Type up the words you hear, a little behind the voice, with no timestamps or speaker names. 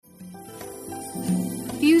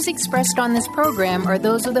views expressed on this program are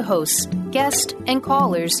those of the hosts, guests, and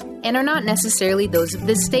callers, and are not necessarily those of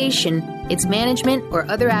this station, its management, or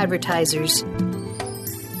other advertisers.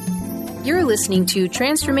 You're listening to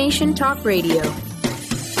Transformation Talk Radio.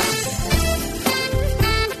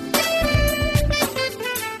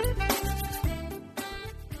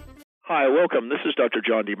 Hi, welcome. This is Dr.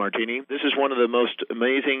 John DeMartini. This is one of the most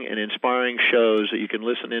amazing and inspiring shows that you can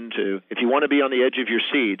listen into. If you want to be on the edge of your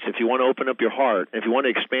seats, if you want to open up your heart, if you want to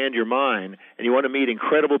expand your mind, and you want to meet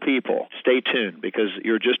incredible people, stay tuned because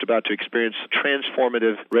you're just about to experience a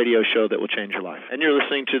transformative radio show that will change your life. And you're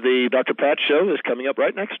listening to the Dr. Pat Show that's coming up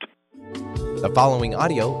right next. The following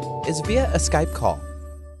audio is via a Skype call.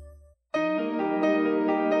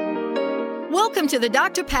 Welcome to the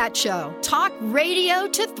Dr. Pat Show. Talk radio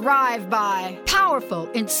to thrive by. Powerful,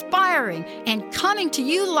 inspiring, and coming to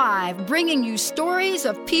you live, bringing you stories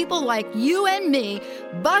of people like you and me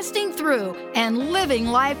busting through and living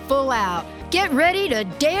life full out. Get ready to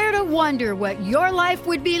dare to wonder what your life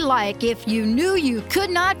would be like if you knew you could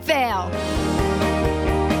not fail.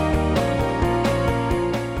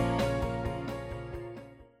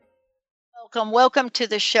 Welcome to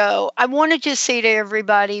the show. I want to just say to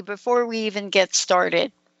everybody before we even get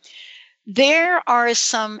started, there are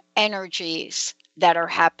some energies that are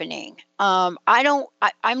happening. I'm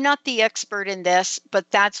not the expert in this,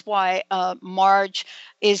 but that's why Marge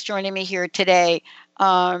is joining me here today.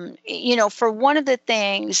 For one of the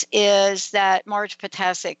things is that Marge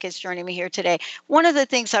Ptaszek is joining me here today. One of the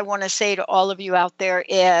things I want to say to all of you out there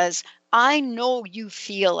is, I know you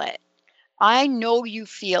feel it. I know you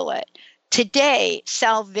feel it. Today,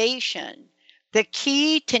 salvation, the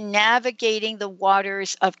key to navigating the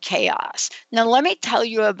waters of chaos. Now, let me tell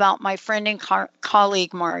you about my friend and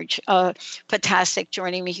colleague, Marge Ptaszek,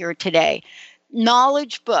 joining me here today.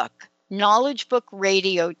 Knowledge Book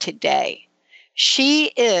Radio today. She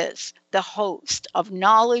is the host of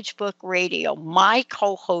Knowledge Book Radio, my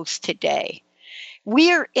co-host today.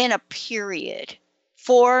 We are in a period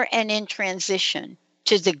for and in transition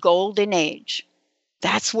to the golden age.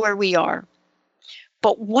 That's where we are.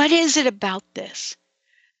 But what is it about this?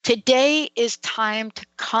 Today is time to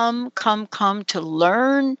come to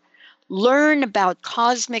learn about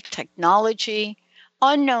cosmic technology,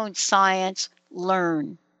 unknown science,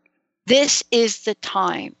 learn. This is the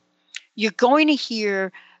time. You're going to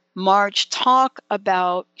hear Marge talk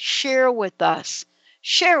about, share with us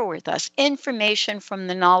information from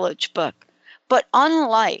the Knowledge Book. But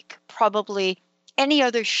unlike probably any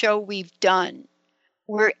other show we've done,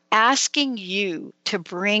 we're asking you to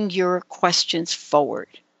bring your questions forward.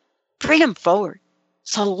 Bring them forward.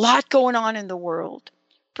 There's a lot going on in the world.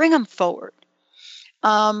 Bring them forward.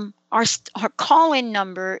 Our call-in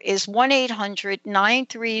number is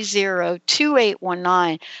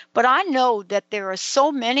 1-800-930-2819. But I know that there are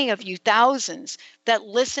so many of you, thousands, that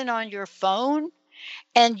listen on your phone.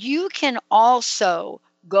 And you can also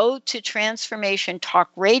go to Transformation Talk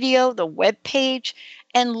Radio, the webpage,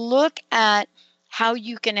 and look at how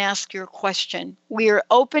you can ask your question. We are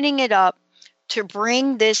opening it up to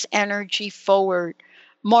bring this energy forward.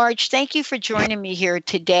 Marge, thank you for joining me here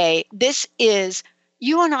today. This is,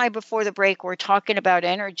 you and I before the break were talking about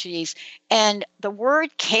energies, and the word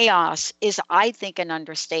chaos is, I think, an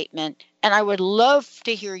understatement, and I would love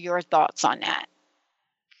to hear your thoughts on that.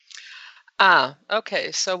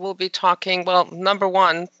 Okay. So we'll be talking, well, number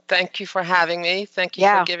one, thank you for having me. Thank you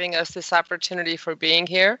for giving us this opportunity for being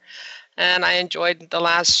here. And I enjoyed the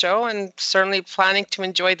last show and certainly planning to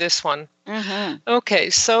enjoy this one. Mm-hmm. Okay,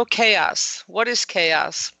 so chaos. What is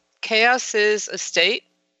chaos? Chaos is a state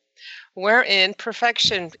wherein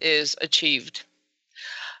perfection is achieved.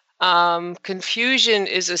 Confusion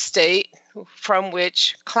is a state from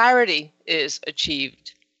which clarity is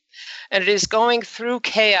achieved. And it is going through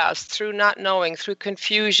chaos, through not knowing, through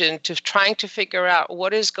confusion, to trying to figure out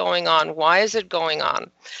what is going on, why is it going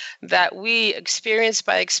on, that we, experience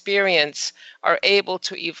by experience, are able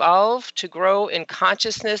to evolve, to grow in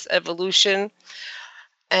consciousness, evolution,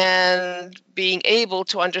 and being able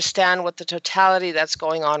to understand what the totality that's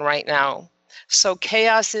going on right now. So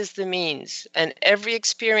chaos is the means, and every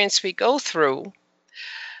experience we go through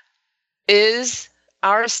is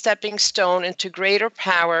our stepping stone into greater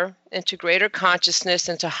power, into greater consciousness,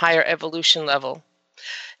 into higher evolution level.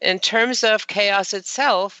 In terms of chaos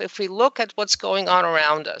itself, if we look at what's going on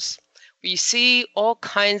around us, we see all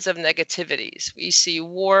kinds of negativities. We see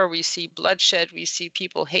war, we see bloodshed, we see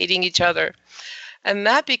people hating each other. And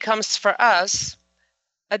that becomes for us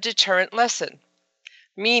a deterrent lesson,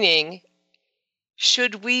 meaning,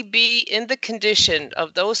 should we be in the condition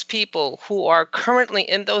of those people who are currently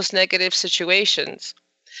in those negative situations?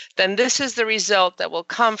 then this is the result that will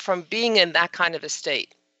come from being in that kind of a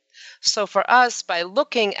state. So for us, by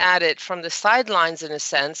looking at it from the sidelines, in a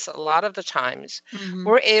sense, a lot of the times,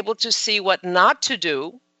 we're able to see what not to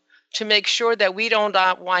do to make sure that we don't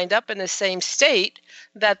wind up in the same state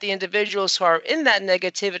that the individuals who are in that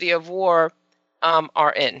negativity of war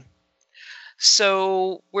are in.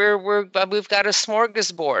 So we've got a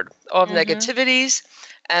smorgasbord of negativities.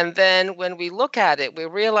 And then when we look at it, we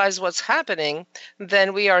realize what's happening,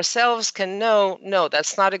 then we ourselves can know, no,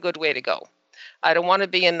 that's not a good way to go. I don't want to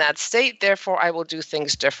be in that state, therefore I will do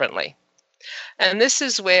things differently. And this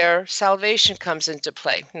is where salvation comes into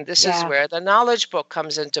play. And this is where the knowledge book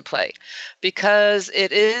comes into play, because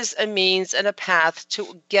it is a means and a path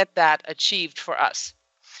to get that achieved for us.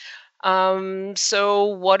 So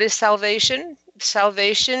what is salvation?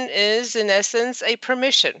 Salvation is, in essence, a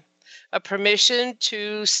permission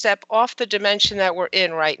to step off the dimension that we're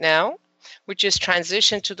in right now, which is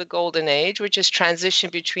transition to the golden age, which is transition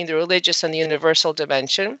between the religious and the universal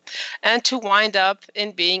dimension, and to wind up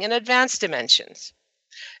in being in advanced dimensions.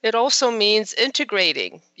 It also means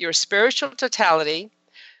integrating your spiritual totality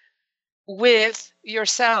with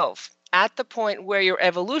yourself at the point where your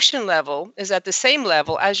evolution level is at the same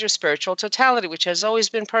level as your spiritual totality, which has always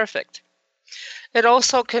been perfect. It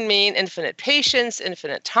also can mean infinite patience,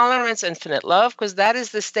 infinite tolerance, infinite love, because that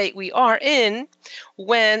is the state we are in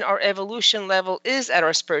when our evolution level is at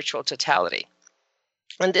our spiritual totality.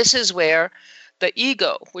 And this is where the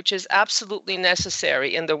ego, which is absolutely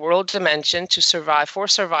necessary in the world dimension to survive, for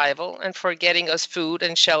survival and for getting us food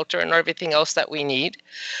and shelter and everything else that we need,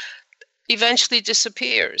 eventually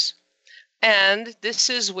disappears. And this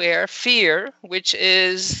is where fear, which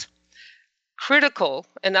is critical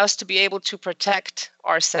in us to be able to protect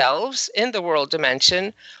ourselves in the world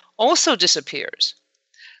dimension, also disappears.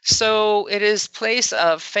 So it is a place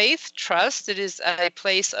of faith, trust, it is a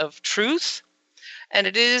place of truth, and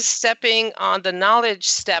it is stepping on the knowledge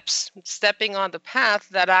steps, stepping on the path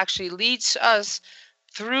that actually leads us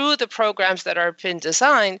through the programs that are been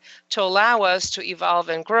designed to allow us to evolve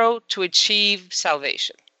and grow to achieve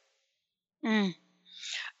salvation.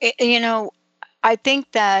 You know, I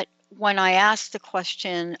think that when I asked the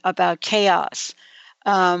question about chaos,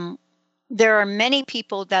 there are many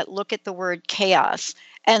people that look at the word chaos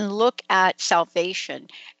and look at salvation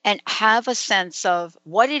and have a sense of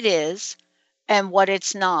what it is and what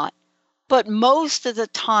it's not. But most of the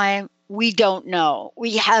time, we don't know.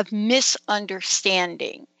 We have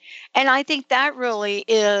misunderstanding. And I think that really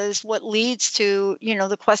is what leads to,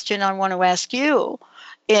 the question I want to ask you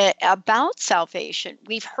about salvation.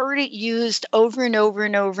 We've heard it used over and over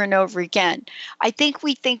and over and over again. I think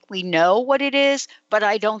we know what it is, but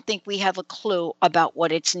I don't think we have a clue about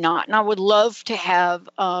what it's not. And I would love to have,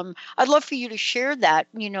 I'd love for you to share that,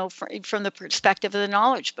 from the perspective of the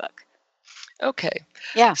knowledge book. Okay.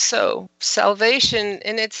 Yeah. So salvation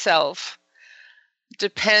in itself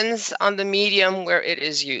depends on the medium where it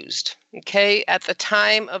is used. Okay. At the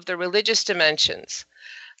time of the religious dimensions,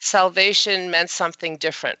 salvation meant something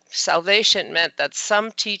different. Salvation meant that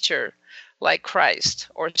some teacher like Christ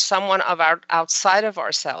or someone outside of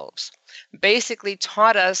ourselves basically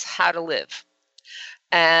taught us how to live.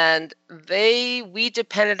 And we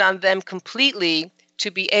depended on them completely to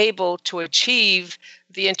be able to achieve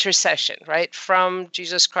the intercession, right? From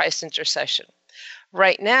Jesus Christ's intercession.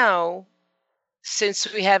 Right now,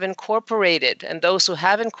 since we have incorporated, and those who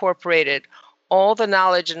have incorporated all the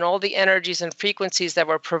knowledge and all the energies and frequencies that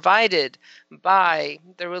were provided by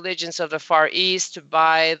the religions of the Far East,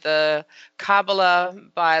 by the Kabbalah,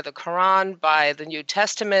 by the Quran, by the New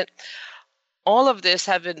Testament, all of this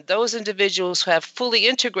have been those individuals who have fully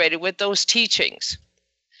integrated with those teachings.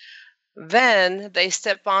 Then they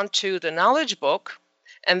step onto the knowledge book,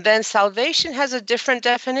 and then salvation has a different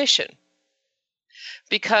definition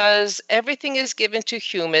because everything is given to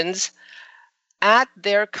humans at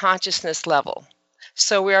their consciousness level.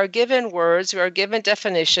 So we are given words, we are given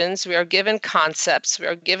definitions, we are given concepts, we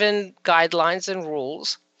are given guidelines and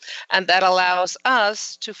rules, and that allows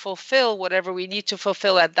us to fulfill whatever we need to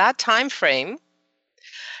fulfill at that time frame,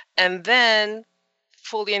 and then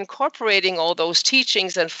fully incorporating all those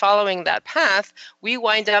teachings and following that path, we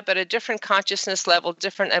wind up at a different consciousness level,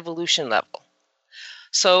 different evolution level.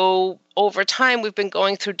 So over time, we've been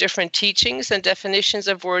going through different teachings, and definitions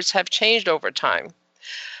of words have changed over time.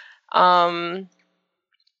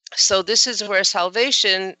 So this is where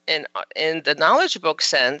salvation in the knowledge book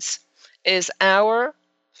sense is our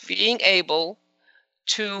being able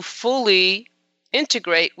to fully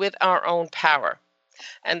integrate with our own power.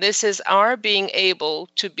 And this is our being able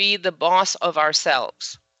to be the boss of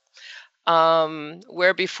ourselves.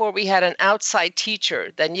 where before we had an outside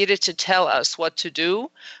teacher that needed to tell us what to do.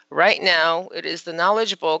 Right now, it is the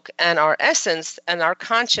knowledge book and our essence and our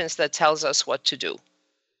conscience that tells us what to do.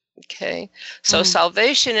 Okay, so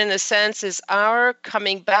salvation, in a sense, is our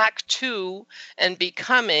coming back to and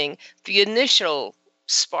becoming the initial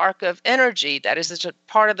spark of energy that is a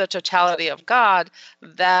part of the totality of God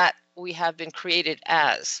that we have been created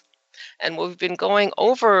as. And what we've been going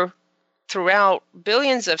over throughout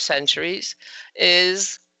billions of centuries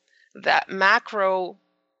is that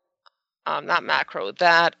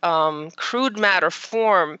crude matter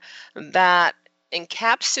form that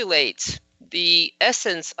encapsulates the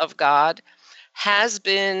essence of God has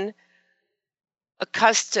been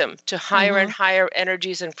accustomed to higher and higher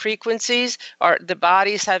energies and frequencies, or the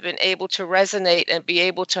bodies have been able to resonate and be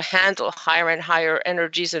able to handle higher and higher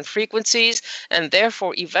energies and frequencies, and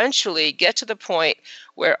therefore eventually get to the point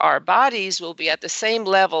where our bodies will be at the same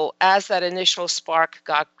level as that initial spark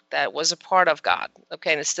God that was a part of God,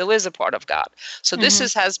 okay, and it still is a part of God. So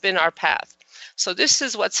this has been our path. So this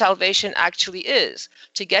is what salvation actually is,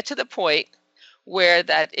 to get to the point where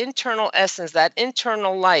that internal essence, that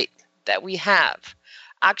internal light that we have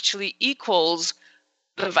actually equals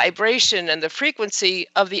the vibration and the frequency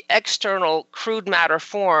of the external crude matter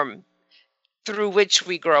form through which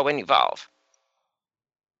we grow and evolve.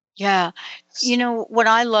 Yeah. You know, what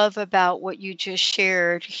I love about what you just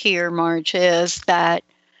shared here, Marge, is that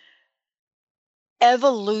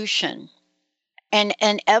evolution and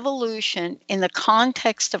evolution in the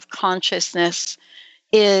context of consciousness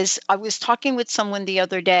is, I was talking with someone the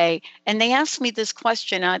other day, and they asked me this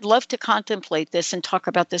question. I'd love to contemplate this and talk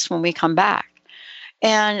about this when we come back.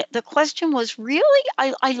 And the question was, really,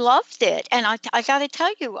 I loved it. And I got to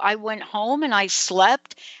tell you, I went home and I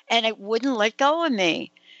slept, and it wouldn't let go of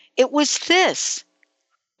me. It was this.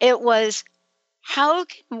 It was, how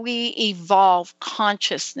can we evolve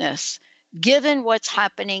consciousness given what's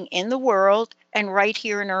happening in the world and right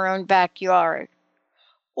here in our own backyard?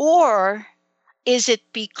 Or is it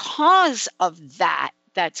because of that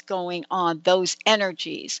that's going on, those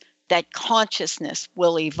energies, that consciousness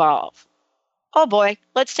will evolve? Oh boy,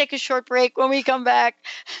 let's take a short break. When we come back,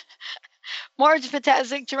 Marge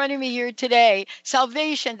Ptaszek joining me here today.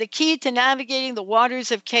 Salvation, the key to navigating the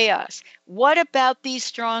waters of chaos. What about these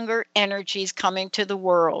stronger energies coming to the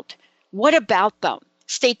world? What about them?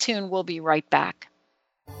 Stay tuned. We'll be right back.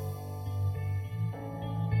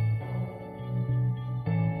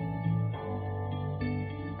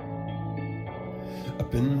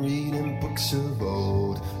 Been reading books of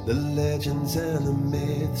old, the legends and the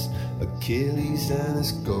myths, Achilles and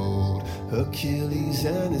his gold, Hercules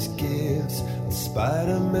and his gifts, and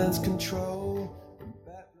Spider-Man's control.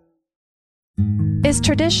 Is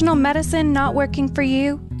traditional medicine not working for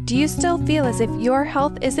you? Do you still feel as if your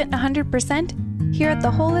health isn't 100%? Here at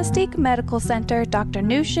the Holistic Medical Center, Dr.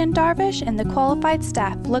 Nushin Darvish and the qualified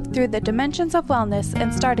staff look through the dimensions of wellness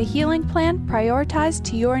and start a healing plan prioritized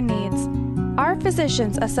to your needs. Our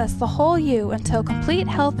physicians assess the whole you until complete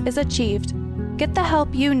health is achieved. Get the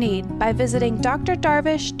help you need by visiting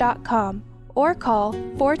drdarvish.com or call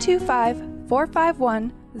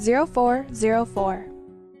 425-451-0404.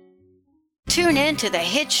 Tune in to the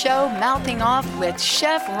hit show Mouthing Off with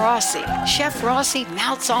Chef Rossi. Chef Rossi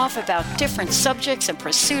mouths off about different subjects in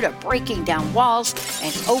pursuit of breaking down walls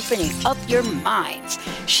and opening up your minds.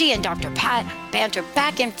 She and Dr. Pat banter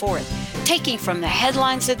back and forth, taking from the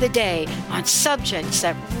headlines of the day on subjects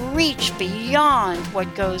that reach beyond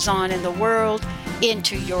what goes on in the world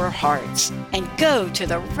into your hearts. And go to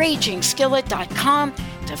theragingskillet.com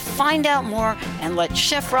to find out more and let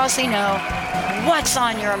Chef Rossi know what's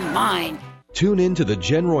on your mind. Tune in to The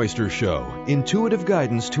Jen Royster Show, intuitive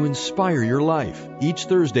guidance to inspire your life, each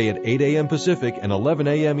Thursday at 8 a.m. Pacific and 11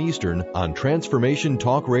 a.m. Eastern on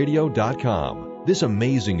TransformationTalkRadio.com. This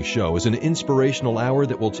amazing show is an inspirational hour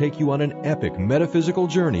that will take you on an epic metaphysical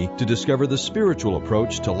journey to discover the spiritual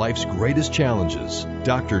approach to life's greatest challenges.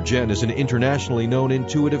 Dr. Jen is an internationally known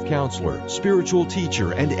intuitive counselor, spiritual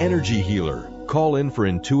teacher, and energy healer. Call in for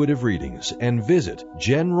intuitive readings and visit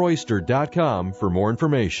jenroyster.com for more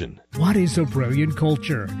information. What is a brilliant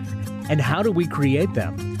culture? And how do we create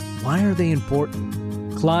them? Why are they important?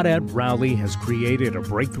 Claudette Rowley has created a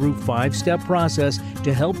breakthrough 5-step process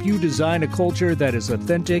to help you design a culture that is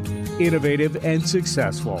authentic, innovative, and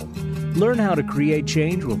successful. Learn how to create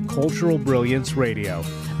change with Cultural Brilliance Radio,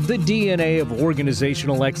 the DNA of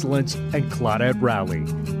organizational excellence, and Claudette Rowley.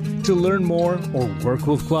 To learn more or work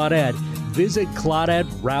with Claudette, visit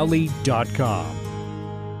ClaudetteRowley.com.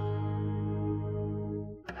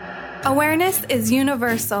 Awareness is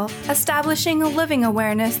universal. Establishing a living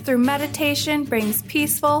awareness through meditation brings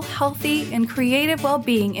peaceful, healthy, and creative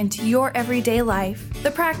well-being into your everyday life. The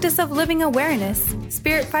practice of living awareness,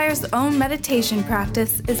 Spiritfire's own meditation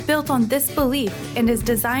practice, is built on this belief and is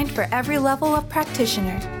designed for every level of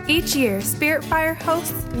practitioner. Each year, Spiritfire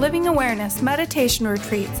hosts living awareness meditation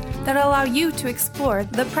retreats that allow you to explore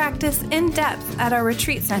the practice in depth at our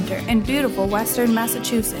retreat center in beautiful Western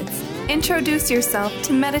Massachusetts. Introduce yourself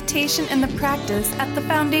to meditation and the practice at the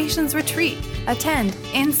Foundation's retreat. Attend,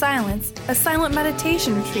 in silence, a silent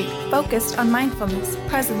meditation retreat focused on mindfulness,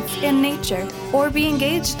 presence, and nature, or be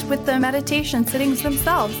engaged with the meditation sittings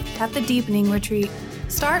themselves at the Deepening Retreat.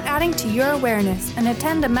 Start adding to your awareness and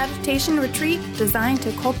attend a meditation retreat designed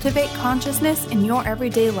to cultivate consciousness in your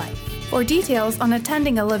everyday life. For details on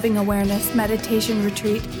attending a Living Awareness meditation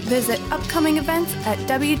retreat, visit upcoming events at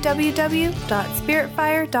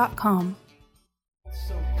www.spiritfire.com.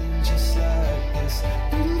 Something just like this.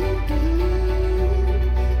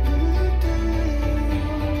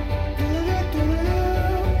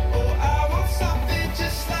 Oh, I want something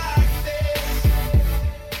just like this.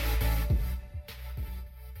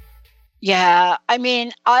 Yeah, I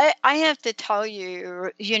mean, I have to tell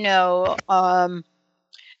you,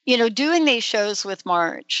 doing these shows with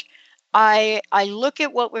Marge, I look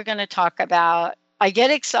at what we're going to talk about. I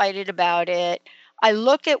get excited about it. I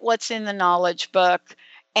look at what's in the knowledge book,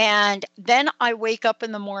 and then I wake up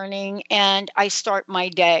in the morning and I start my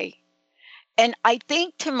day. And I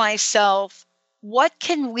think to myself, what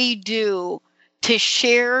can we do to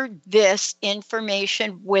share this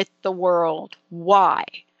information with the world? Why?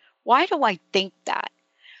 Why do I think that?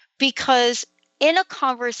 Because in a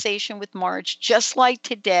conversation with Marge, just like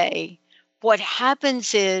today, what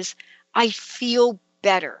happens is I feel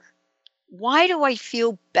better. Why do I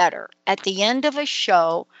feel better? At the end of a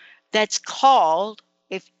show that's called,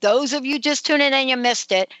 if those of you just tuned in and you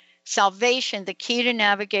missed it, Salvation, the Key to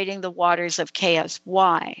Navigating the Waters of Chaos.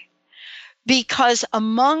 Why? Because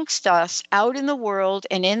amongst us, out in the world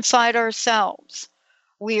and inside ourselves,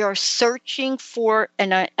 we are searching for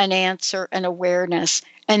an answer, an awareness.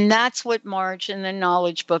 And that's what Marge and the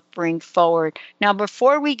Knowledge Book bring forward. Now,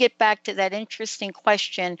 before we get back to that interesting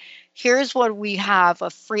question, here's what we have.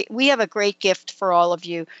 We have a great gift for all of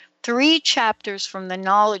you. 3 chapters from the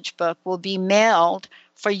Knowledge Book will be mailed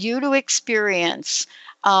for you to experience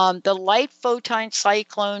the light photon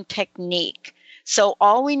cyclone technique. So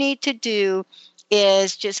all we need to do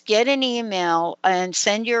is just get an email and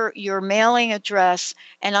send your mailing address,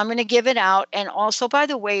 and I'm going to give it out. And also, by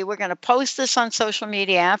the way, we're going to post this on social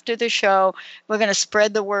media after the show. We're going to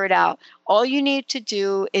spread the word out. All you need to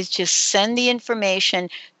do is just send the information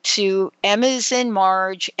to M as in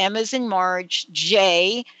Marge,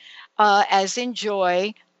 J as in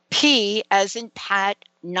Joy, P as in Pat,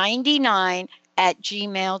 99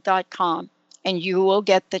 @gmail.com, and you will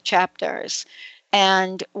get the chapters.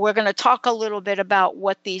 And we're going to talk a little bit about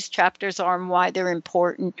what these chapters are and why they're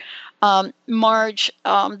important. Marge,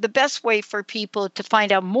 the best way for people to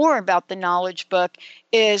find out more about the Knowledge Book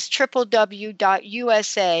is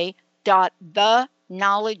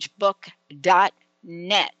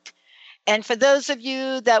www.usa.theknowledgebook.net. And for those of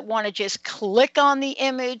you that want to just click on the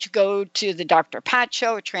image, go to the Dr. Pat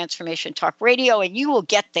Show or Transformation Talk Radio, and you will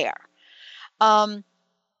get there.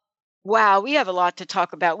 Wow, we have a lot to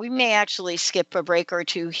talk about. We may actually skip a break or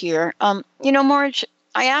two here. Marge,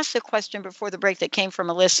 I asked a question before the break that came from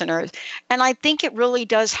a listener, and I think it really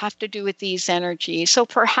does have to do with these energies. So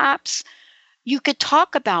perhaps you could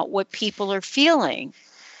talk about what people are feeling,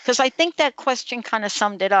 because I think that question kind of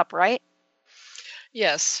summed it up, right?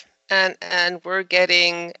 Yes, and we're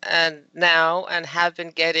getting, and now and have been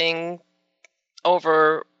getting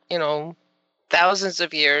over, thousands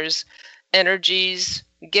of years, energies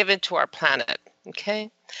given to our planet.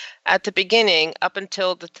 Okay, at the beginning, up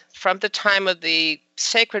until from the time of the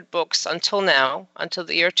sacred books until now, until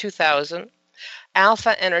the year 2000,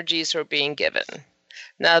 alpha energies were being given.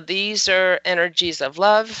 Now these are energies of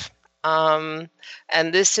love, and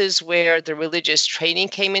this is where the religious training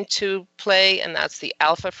came into play, and that's the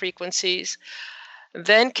alpha frequencies.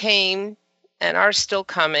 Then came, and are still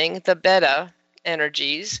coming, the beta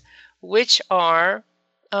energies, which are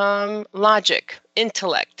logic,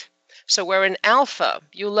 intellect. So where in alpha,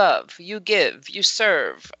 you love, you give, you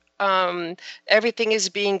serve, everything is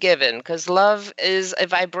being given, because love is a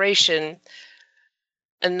vibration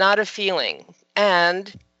and not a feeling.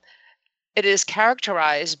 And it is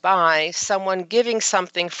characterized by someone giving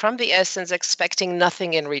something from the essence, expecting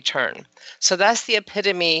nothing in return. So that's the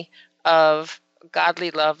epitome of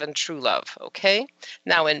godly love and true love, okay?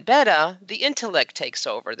 Now in beta, the intellect takes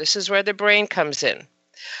over. This is where the brain comes in.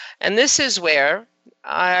 And this is where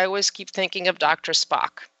I always keep thinking of Dr.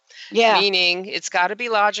 Spock. Yeah. Meaning it's got to be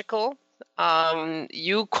logical.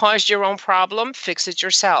 You caused your own problem, fix it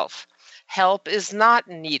yourself. Help is not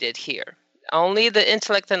needed here. Only the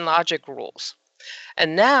intellect and logic rules.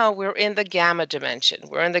 And now we're in the gamma dimension.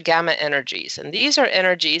 We're in the gamma energies. And these are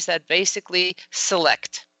energies that basically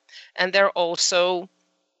select. And they're also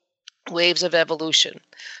waves of evolution.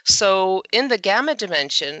 So in the gamma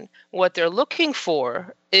dimension, what they're looking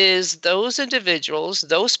for is those individuals,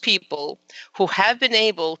 those people who have been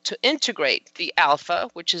able to integrate the alpha,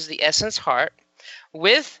 which is the essence heart,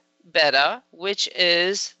 with beta, which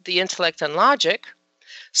is the intellect and logic.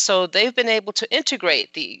 So they've been able to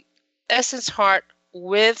integrate the essence heart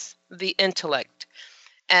with the intellect.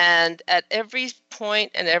 And at every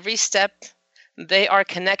point and every step, they are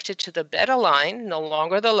connected to the beta line, no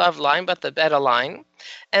longer the love line, but the beta line.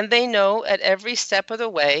 And they know at every step of the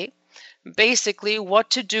way, basically what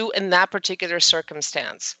to do in that particular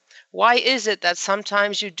circumstance. Why is it that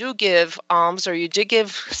sometimes you do give alms or you do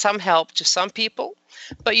give some help to some people,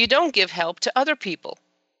 but you don't give help to other people?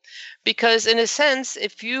 Because in a sense,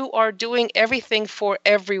 if you are doing everything for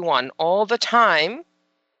everyone all the time,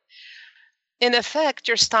 in effect,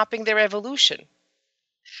 you're stopping their evolution.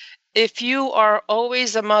 If you are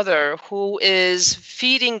always a mother who is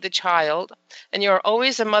feeding the child, and you're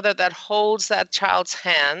always a mother that holds that child's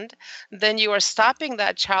hand, then you are stopping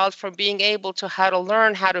that child from being able to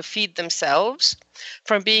learn how to feed themselves,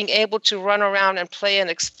 from being able to run around and play and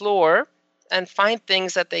explore and find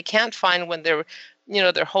things that they can't find when they're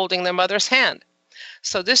holding their mother's hand.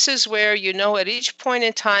 So this is where at each point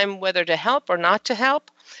in time whether to help or not to help.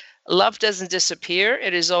 Love doesn't disappear.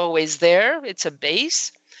 It is always there. It's a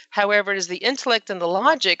base. However, it is the intellect and the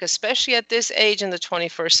logic, especially at this age in the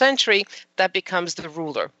 21st century, that becomes the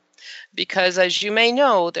ruler. Because as you may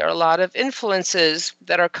know, there are a lot of influences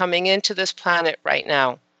that are coming into this planet right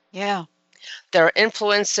now. Yeah. There are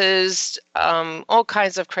influences, all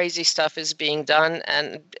kinds of crazy stuff is being done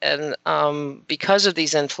and because of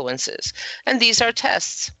these influences. And these are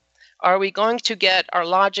tests. Are we going to get our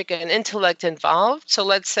logic and intellect involved? So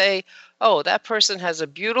let's say, oh, that person has a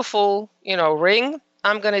beautiful, ring.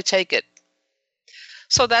 I'm going to take it.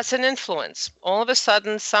 So that's an influence. All of a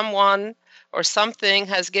sudden, someone or something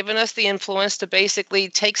has given us the influence to basically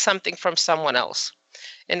take something from someone else.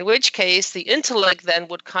 In which case, the intellect then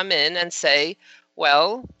would come in and say,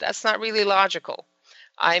 well, that's not really logical.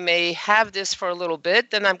 I may have this for a little bit,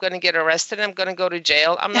 then I'm going to get arrested, I'm going to go to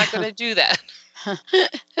jail. I'm not going to do that.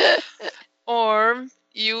 Or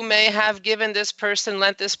you may have given this person,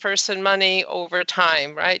 lent this person money over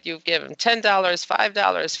time, right? You've given $10, $5,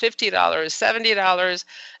 $50, $70.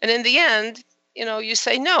 And in the end, you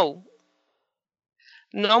say, no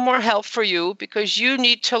more help for you because you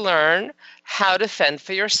need to learn how to fend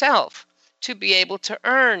for yourself to be able to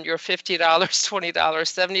earn your $50, $20,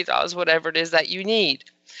 $70, whatever it is that you need.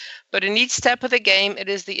 But in each step of the game, it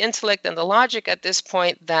is the intellect and the logic at this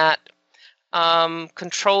point that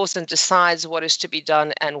controls and decides what is to be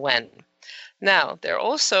done and when. Now, there are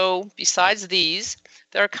also, besides these,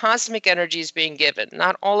 there are cosmic energies being given.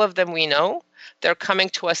 Not all of them we know. They're coming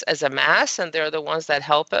to us as a mass, and they're the ones that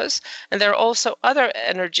help us. And there are also other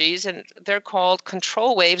energies, and they're called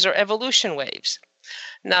control waves or evolution waves.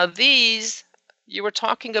 Now, these, you were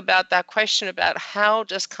talking about that question about how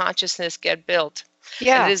does consciousness get built?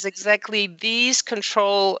 Yeah. And it is exactly these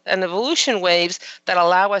control and evolution waves that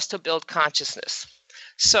allow us to build consciousness.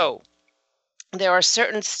 So there are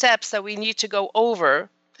certain steps that we need to go over,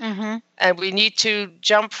 and we need to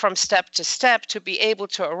jump from step to step to be able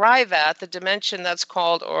to arrive at the dimension that's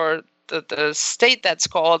called, or the state that's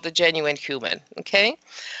called the genuine human, okay?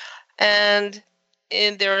 And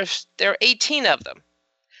there are 18 of them.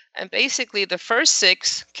 And basically the first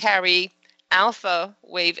 6 carry alpha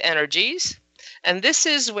wave energies. And this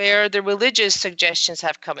is where the religious suggestions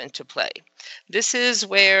have come into play. This is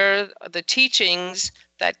where the teachings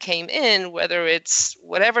that came in, whether it's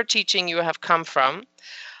whatever teaching you have come from,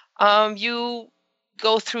 you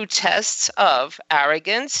go through tests of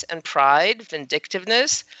arrogance and pride,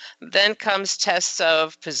 vindictiveness. Then comes tests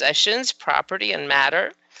of possessions, property, and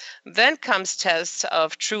matter. Then comes tests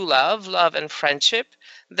of true love, love and friendship.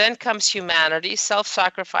 Then comes humanity,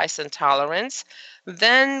 self-sacrifice and tolerance.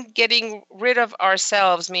 Then getting rid of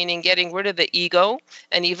ourselves, meaning getting rid of the ego,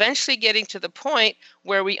 and eventually getting to the point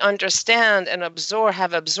where we understand and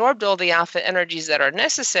have absorbed all the alpha energies that are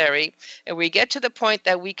necessary, and we get to the point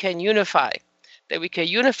that we can unify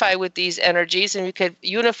with these energies, and we can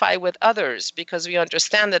unify with others because we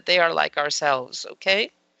understand that they are like ourselves,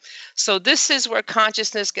 okay? So this is where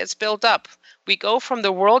consciousness gets built up. We go from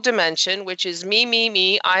the world dimension, which is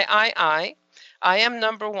me, I. I am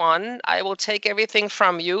number one. I will take everything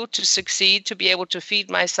from you to succeed, to be able to feed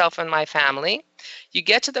myself and my family. You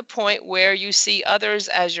get to the point where you see others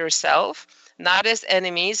as yourself, not as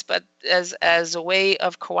enemies, but as a way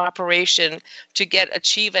of cooperation to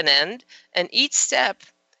achieve an end. And each step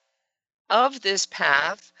of this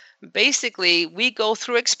path, basically, we go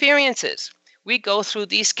through experiences. We go through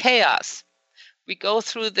these chaos. We go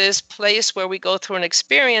through this place where we go through an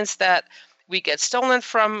experience that we get stolen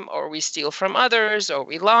from, or we steal from others, or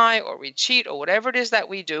we lie, or we cheat, or whatever it is that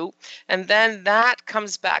we do. And then that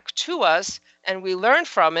comes back to us and we learn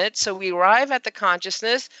from it. So we arrive at the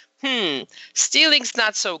consciousness, stealing's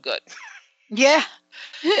not so good. Yeah.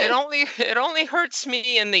 It only hurts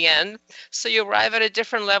me in the end. So you arrive at a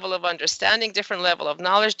different level of understanding, different level of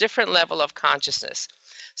knowledge, different level of consciousness.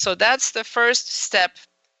 So that's the first step,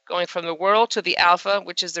 going from the world to the alpha,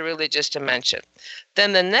 which is the religious dimension.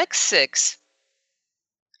 Then the next 6,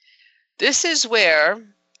 this is where,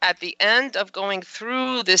 at the end of going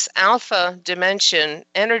through this alpha dimension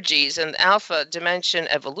energies and alpha dimension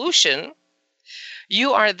evolution,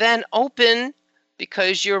 you are then open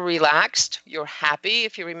because you're relaxed, you're happy.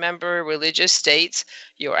 If you remember religious states,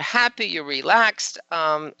 you're happy, you're relaxed,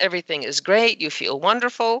 everything is great, you feel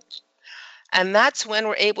wonderful. And that's when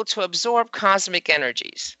we're able to absorb cosmic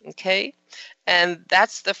energies, okay? And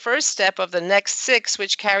that's the first step of the next 6,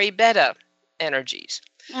 which carry beta energies.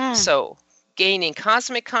 So gaining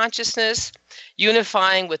cosmic consciousness,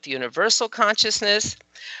 unifying with universal consciousness,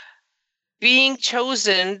 being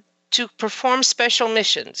chosen to perform special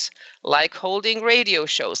missions, like holding radio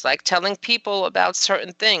shows, like telling people about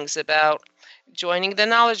certain things, about joining the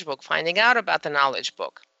knowledge book, finding out about the knowledge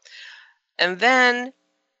book. And then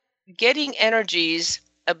getting energies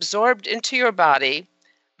absorbed into your body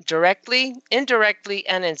directly, indirectly,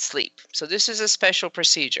 and in sleep. So this is a special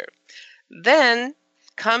procedure. Then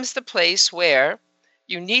comes the place where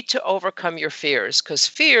you need to overcome your fears, because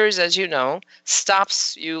fears, as you know,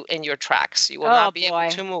 stops you in your tracks. You will not be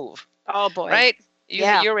able to move. Oh, boy. Right?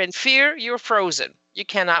 You're in fear, you're frozen. You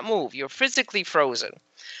cannot move. You're physically frozen.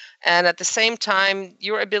 And at the same time,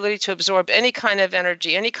 your ability to absorb any kind of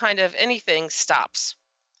energy, any kind of anything stops.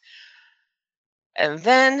 And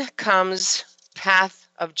then comes path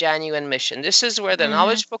of genuine mission. This is where the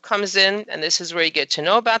knowledge book comes in, and this is where you get to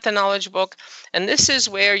know about the knowledge book. And this is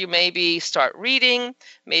where you maybe start reading,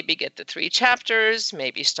 maybe get the 3 chapters,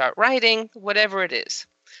 maybe start writing, whatever it is.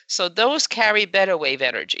 So those carry beta wave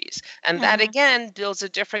energies. And that, again, builds a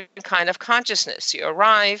different kind of consciousness. You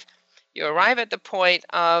arrive at the point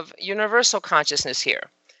of universal consciousness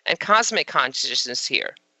here and cosmic consciousness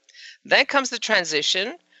here. Then comes the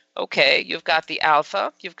transition. Okay, you've got the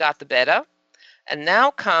alpha, you've got the beta, and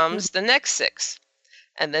now comes the next 6.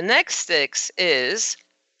 And the next 6 is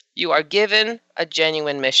you are given a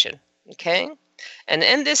genuine mission, okay? And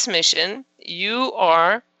in this mission, you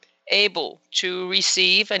are able to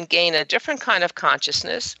receive and gain a different kind of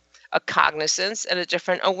consciousness, a cognizance, and a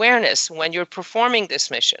different awareness when you're performing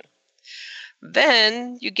this mission.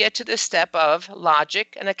 Then you get to the step of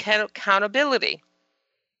logic and accountability.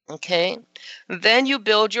 Okay, then you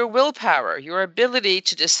build your willpower, your ability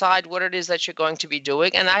to decide what it is that you're going to be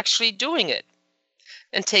doing and actually doing it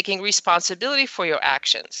and taking responsibility for your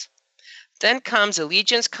actions. Then comes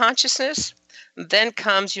allegiance consciousness. Then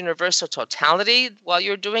comes universal totality while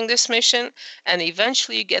you're doing this mission. And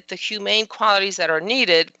eventually you get the humane qualities that are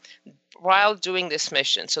needed while doing this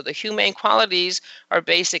mission. So the humane qualities are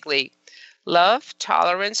basically love,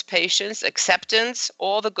 tolerance, patience, acceptance,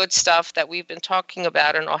 all the good stuff that we've been talking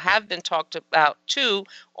about and or have been talked about too,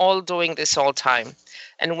 all doing this all time.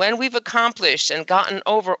 And when we've accomplished and gotten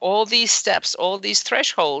over all these steps, all these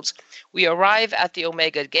thresholds, we arrive at the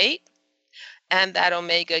Omega Gate. And that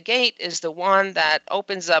Omega Gate is the one that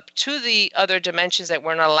opens up to the other dimensions that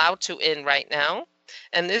we're not allowed to in right now.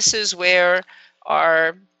 And this is where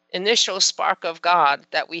our initial spark of God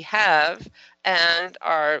that we have and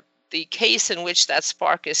the case in which that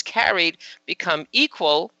spark is carried become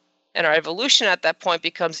equal, and our evolution at that point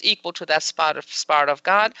becomes equal to that spark of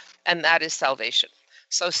God, and that is salvation.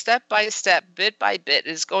 So step by step, bit by bit,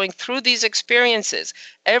 is going through these experiences.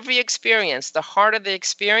 Every experience, the harder the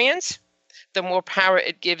experience, the more power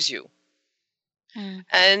it gives you.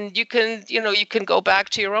 And you can go back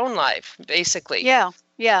to your own life, basically. Yeah.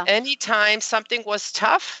 Anytime something was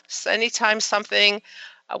tough, anytime something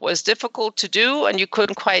was difficult to do and you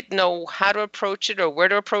couldn't quite know how to approach it or where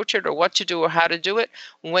to approach it or what to do or how to do it,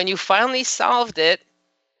 when you finally solved it,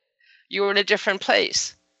 you were in a different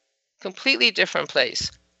place, completely different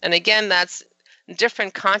place. And again, that's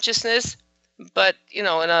different consciousness, but in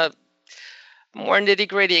a more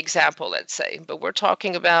nitty-gritty example, let's say, but we're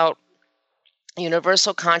talking about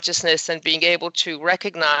universal consciousness and being able to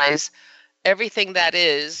recognize everything that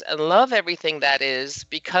is and love everything that is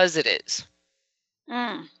because it is.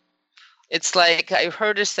 It's like I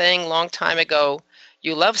heard a saying a long time ago,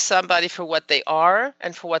 you love somebody for what they are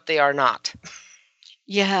and for what they are not.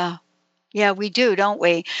 Yeah. Yeah, we do, don't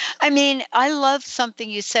we? I mean, I love something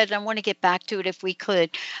you said, and I want to get back to it if we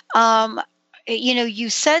could. You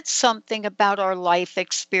said something about our life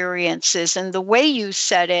experiences, and the way you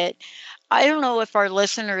said it, I don't know if our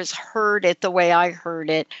listeners heard it the way I heard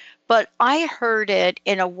it, but I heard it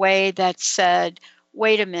in a way that said,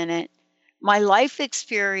 wait a minute, my life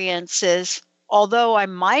experiences, although I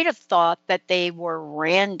might have thought that they were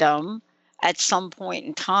random at some point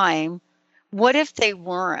in time, what if they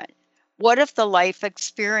weren't? What if the life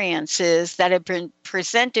experiences that have been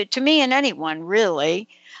presented to me and anyone really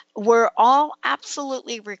were all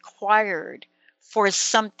absolutely required for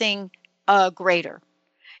something greater?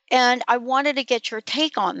 And I wanted to get your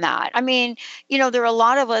take on that. I mean, there are a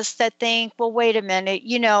lot of us that think, well, wait a minute,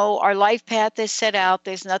 our life path is set out.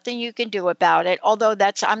 There's nothing you can do about it. Although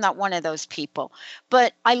I'm not one of those people.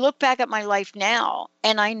 But I look back at my life now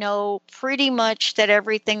and I know pretty much that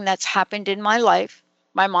everything that's happened in my life,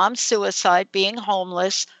 my mom's suicide, being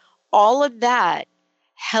homeless, all of that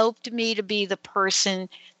helped me to be the person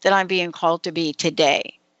that I'm being called to be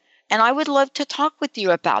today. And I would love to talk with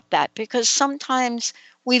you about that because sometimes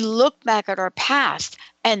we look back at our past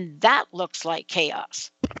and that looks like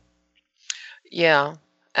chaos. Yeah.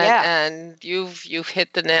 And you've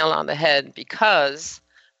hit the nail on the head, because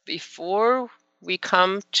before we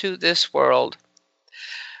come to this world,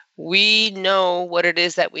 we know what it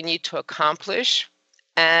is that we need to accomplish,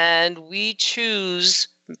 and we choose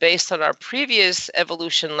based on our previous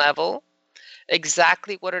evolution level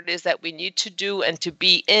exactly what it is that we need to do and to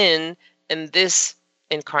be in this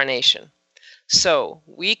incarnation. So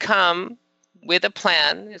we come with a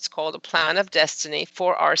plan. It's called a plan of destiny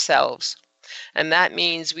for ourselves. And that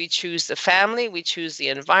means we choose the family, we choose the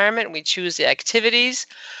environment, we choose the activities,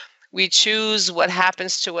 we choose what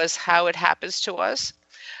happens to us, how it happens to us.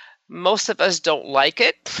 Most of us don't like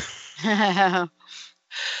it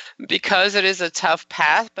because it is a tough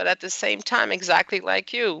path, but at the same time, exactly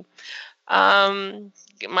like you.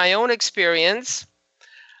 My own experience,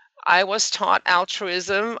 I was taught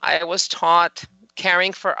altruism. I was taught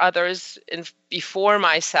caring for others before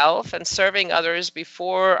myself and serving others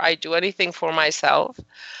before I do anything for myself.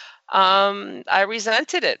 I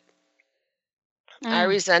resented it. I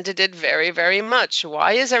resented it very, very much.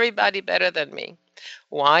 Why is everybody better than me?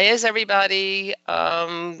 Why is everybody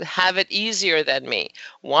have it easier than me?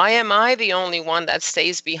 Why am I the only one that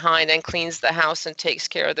stays behind and cleans the house and takes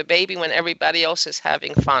care of the baby when everybody else is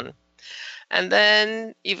having fun? And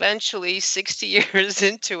then eventually, 60 years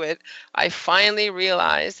into it, I finally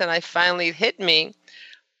realized, and it hit me,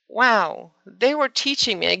 wow, they were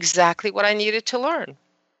teaching me exactly what I needed to learn.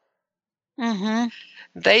 Mm-hmm.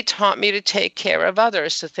 They taught me to take care of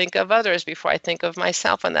others, to think of others before I think of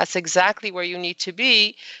myself. And that's exactly where you need to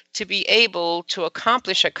be able to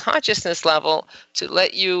accomplish a consciousness level to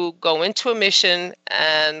let you go into a mission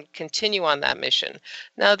and continue on that mission.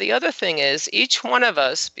 Now, the other thing is, each one of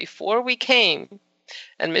us, before we came,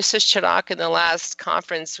 and Mrs. Chirac in the last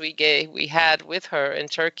conference we had with her in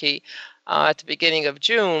Turkey at the beginning of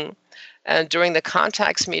June, and during the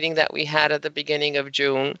contacts meeting that we had at the beginning of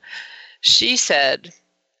June, she said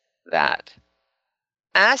that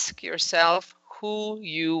ask yourself who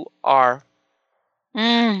you are.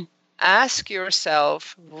 Ask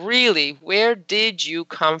yourself, really, where did you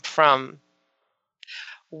come from?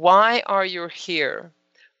 Why are you here?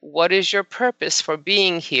 What is your purpose for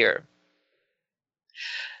being here?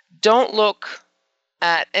 Don't look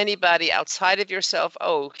at anybody outside of yourself.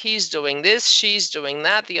 Oh, he's doing this, she's doing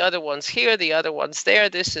that, the other one's here, the other one's there,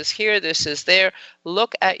 this is here, this is there.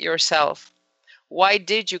 Look at yourself. Why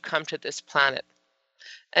did you come to this planet?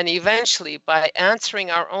 And eventually, by answering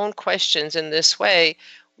our own questions in this way,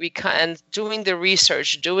 we can, doing the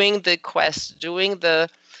research, doing the quest, doing the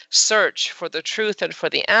search for the truth and for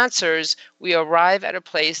the answers, we arrive at a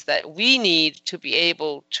place that we need to be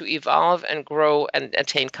able to evolve and grow and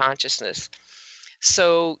attain consciousness.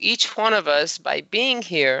 So each one of us, by being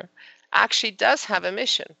here, actually does have a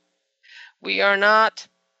mission. We are not,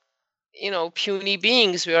 puny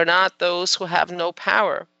beings. We are not those who have no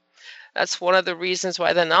power. That's one of the reasons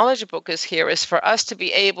why the knowledge book is here, is for us to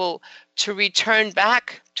be able to return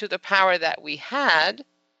back to the power that we had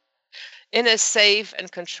in a safe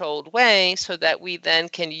and controlled way, so that we then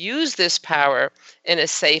can use this power in a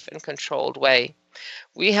safe and controlled way.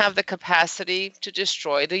 We have the capacity to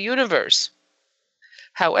destroy the universe.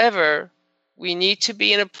 However, we need to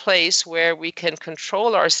be in a place where we can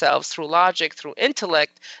control ourselves through logic, through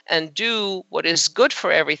intellect, and do what is good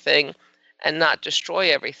for everything and not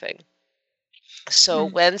destroy everything. So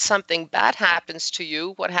when something bad happens to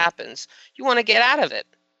you, what happens? You want to get out of it.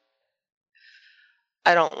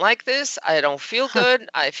 I don't like this. I don't feel good.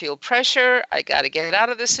 I feel pressure. I got to get out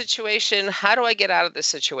of this situation. How do I get out of this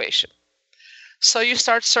situation? So you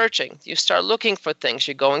start searching. You start looking for things.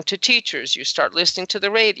 You're going to teachers. You start listening to the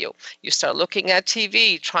radio. You start looking at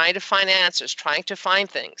TV, trying to find answers, trying to find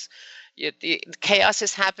things. The chaos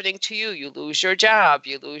is happening to you. You lose your job.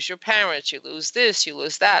 You lose your parents. You lose this. You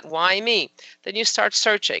lose that. Why me? Then you start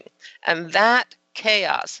searching. And that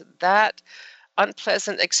chaos, that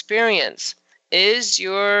unpleasant experience is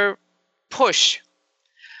your push.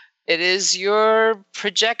 It is your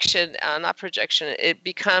projection, not projection, it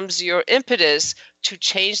becomes your impetus to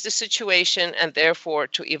change the situation and therefore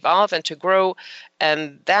to evolve and to grow.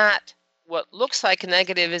 And that, what looks like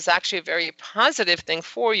negative, is actually a very positive thing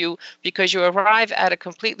for you, because you arrive at a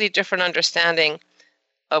completely different understanding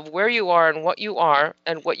of where you are and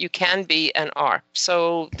what you can be and are.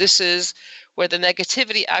 So this is where the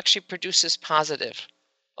negativity actually produces positive,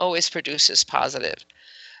 always produces positive.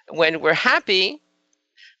 When we're happy,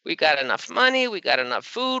 we got enough money, we got enough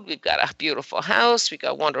food, we've got a beautiful house, we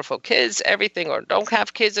got wonderful kids, everything, or don't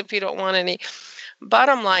have kids if you don't want any.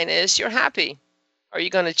 Bottom line is, you're happy. Are you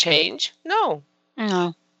going to change? No.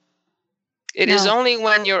 No. It is only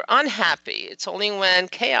when you're unhappy, it's only when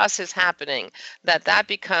chaos is happening, that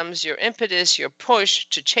becomes your impetus, your push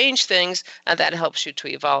to change things, and that helps you to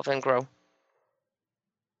evolve and grow.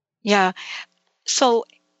 Yeah. So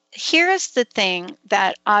here's the thing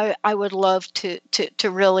that I would love to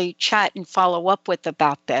really chat and follow up with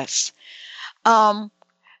about this.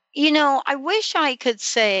 I wish I could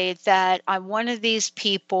say that I'm one of these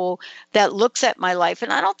people that looks at my life,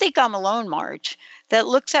 and I don't think I'm alone, Marge, that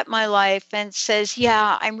looks at my life and says,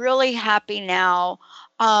 yeah, I'm really happy now.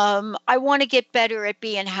 I want to get better at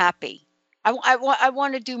being happy. I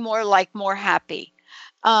want to do more happy.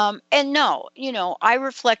 And no, I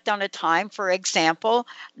reflect on a time, for example,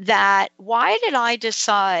 that why did I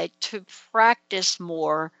decide to practice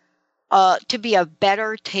more, to be a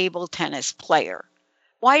better table tennis player?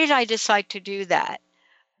 Why did I decide to do that?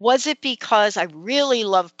 Was it because I really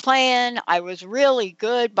loved playing? I was really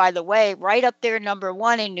good, by the way, right up there,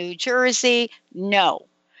 #1 in New Jersey? No,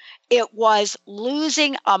 it was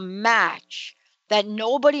losing a match that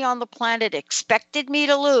nobody on the planet expected me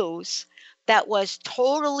to lose. That was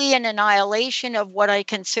totally an annihilation of what I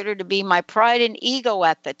considered to be my pride and ego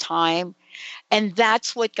at the time. And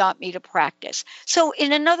that's what got me to practice. So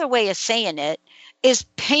in another way of saying it, is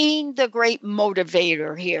pain the great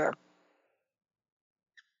motivator here?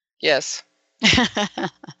 Yes.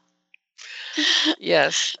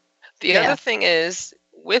 Yes. The other thing is,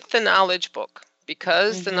 with the knowledge book,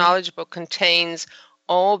 because the knowledge book contains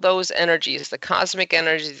all those energies, the cosmic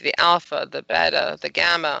energies, the alpha, the beta, the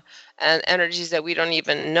gamma, and energies that we don't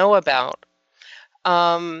even know about,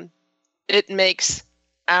 it makes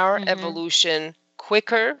our evolution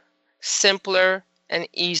quicker, simpler, and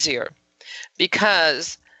easier.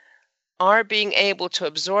 Because our being able to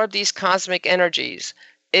absorb these cosmic energies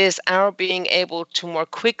is our being able to more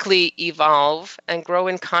quickly evolve and grow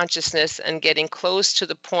in consciousness and getting close to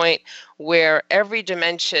the point where every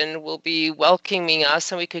dimension will be welcoming us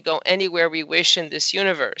and we could go anywhere we wish in this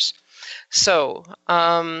universe. So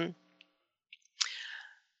now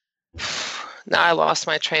I lost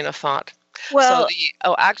my train of thought. Well,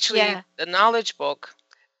 the knowledge book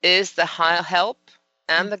is the help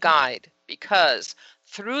and the guide, because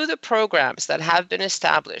through the programs that have been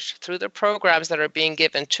established, through the programs that are being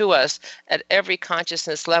given to us at every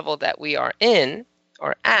consciousness level that we are in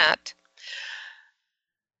or at,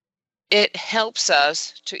 it helps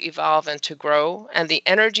us to evolve and to grow. And the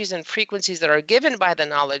energies and frequencies that are given by the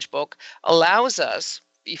knowledge book allows us,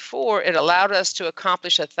 before it allowed us to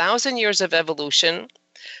accomplish 1,000 years of evolution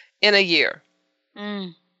in a year.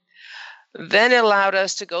 Then it allowed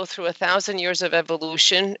us to go through 1,000 years of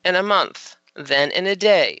evolution in a month, then in a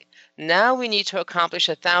day. Now we need to accomplish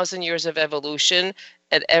 1,000 years of evolution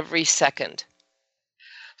at every second.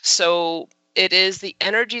 So it is the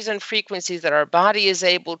energies and frequencies that our body is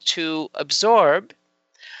able to absorb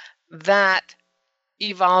that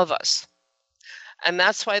evolve us. And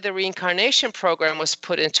that's why the reincarnation program was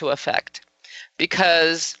put into effect.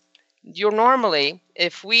 Because normally,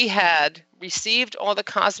 if we had received all the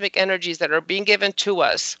cosmic energies that are being given to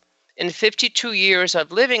us in 52 years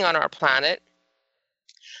of living on our planet,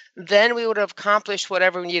 then we would have accomplished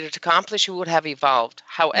whatever we needed to accomplish. We would have evolved.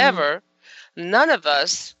 However, none of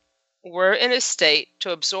us we're in a state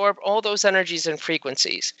to absorb all those energies and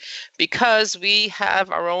frequencies because we have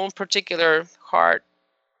our own particular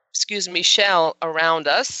shell around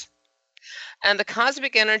us. And the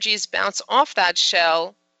cosmic energies bounce off that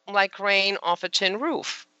shell like rain off a tin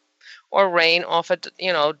roof or rain off a,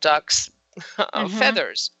 duck's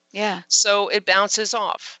feathers. Yeah. So it bounces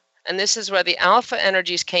off. And this is where the alpha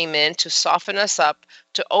energies came in to soften us up,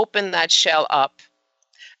 to open that shell up,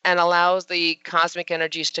 and allows the cosmic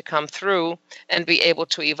energies to come through and be able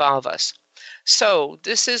to evolve us. So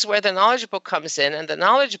this is where the knowledge book comes in. And the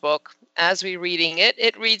knowledge book, as we're reading it,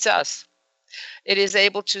 it reads us. It is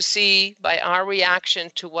able to see by our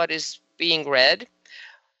reaction to what is being read,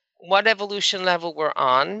 what evolution level we're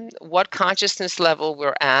on, what consciousness level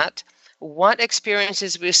we're at, what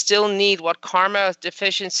experiences we still need, what karma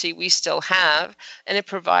deficiency we still have, and it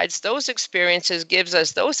provides those experiences, gives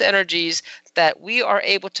us those energies that we are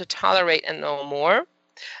able to tolerate and know more.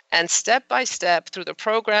 And step by step, through the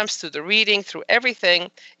programs, through the reading, through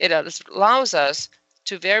everything, it allows us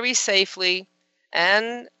to very safely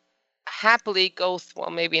and happily go, well,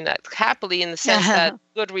 maybe not happily in the sense that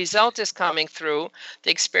good result is coming through.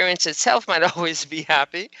 The experience itself might always be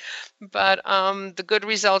happy, but the good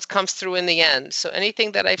results comes through in the end. So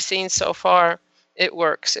anything that I've seen so far, it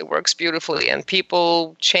works. It works beautifully, and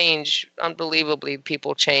people change unbelievably.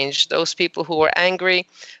 People change. Those people who were angry,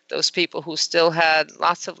 those people who still had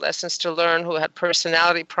lots of lessons to learn, who had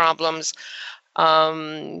personality problems,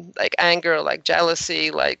 like anger, like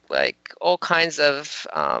jealousy, like all kinds of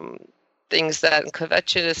things that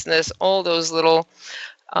covetousness, all those little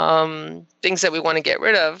things that we want to get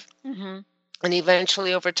rid of. Mm-hmm. And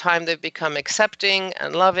eventually over time, they've become accepting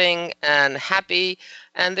and loving and happy.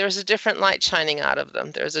 And there's a different light shining out of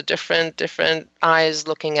them. There's a different eyes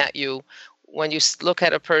looking at you when you look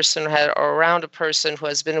at a person or around a person who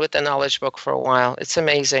has been with the knowledge book for a while. It's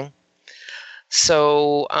amazing.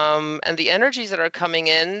 So, and the energies that are coming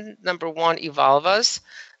in, number one, evolve us.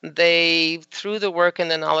 They, through the work in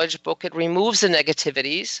the knowledge book, it removes the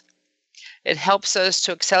negativities. It helps us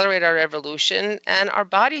to accelerate our evolution, and our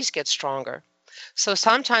bodies get stronger. So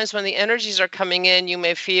sometimes when the energies are coming in, you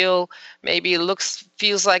may feel, maybe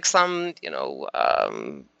feels like some,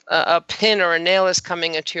 a pin or a nail is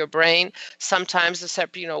coming into your brain. Sometimes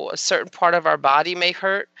a certain part of our body may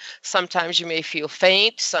hurt. Sometimes you may feel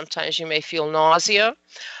faint. Sometimes you may feel nausea.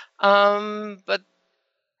 But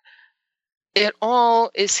it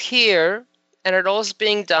all is here, and it all is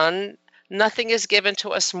being done. Nothing is given to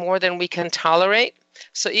us more than we can tolerate.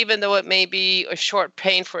 So even though it may be a short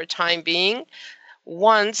pain for a time being,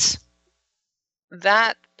 once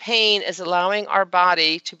that pain is allowing our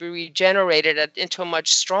body to be regenerated into a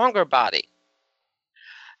much stronger body,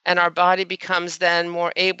 and our body becomes then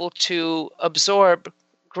more able to absorb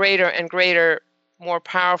greater and greater, more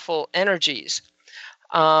powerful energies.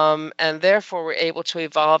 And therefore, we're able to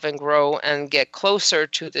evolve and grow and get closer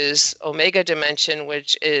to this omega dimension,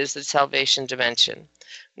 which is the salvation dimension.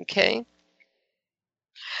 Okay?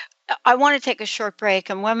 I want to take a short break,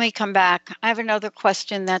 and when we come back, I have another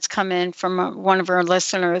question that's come in from one of our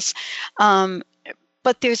listeners.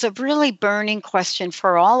 But there's a really burning question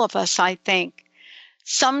for all of us, I think.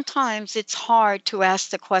 Sometimes it's hard to ask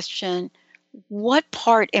the question, what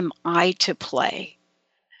part am I to play?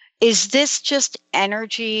 Is this just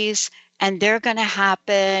energies and they're going to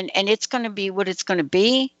happen and it's going to be what it's going to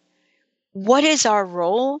be? What is our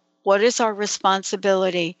role? What is our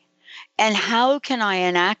responsibility? And how can I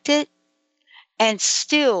enact it and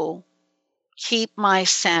still keep my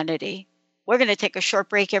sanity? We're going to take a short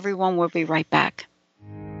break, everyone. We'll be right back.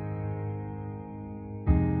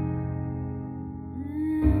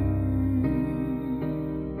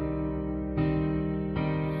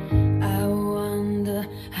 I wonder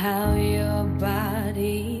how your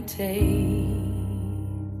body takes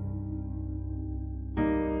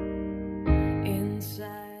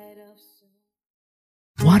inside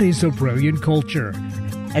of. What is a brilliant culture?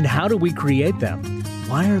 And how do we create them?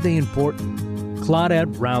 Why are they important?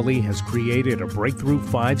 Claudette Rowley has created a breakthrough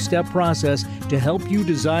 5-step process to help you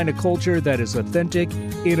design a culture that is authentic,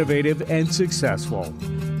 innovative, and successful.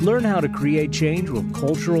 Learn how to create change with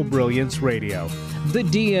Cultural Brilliance Radio, the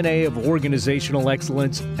DNA of organizational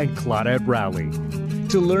excellence, and Claudette Rowley.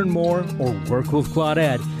 To learn more or work with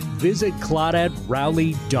Claudette, visit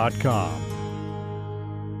ClaudetteRowley.com.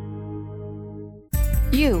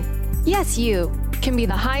 You, yes you, can be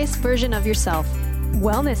the highest version of yourself.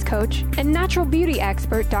 Wellness coach and natural beauty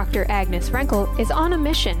expert Dr. Agnes Renkel is on a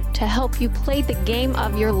mission to help you play the game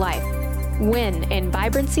of your life. Win in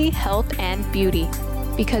vibrancy, health, and beauty.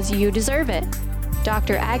 Because you deserve it.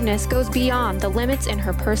 Dr. Agnes goes beyond the limits in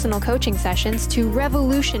her personal coaching sessions to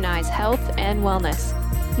revolutionize health and wellness.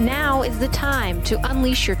 Now is the time to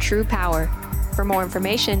unleash your true power. For more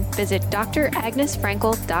information, visit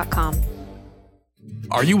dragnesfrankel.com.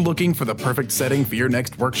 Are you looking for the perfect setting for your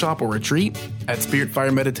next workshop or retreat? At Spirit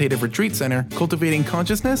Fire Meditative Retreat Center, cultivating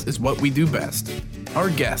consciousness is what we do best. Our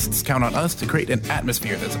guests count on us to create an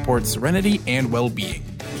atmosphere that supports serenity and well-being.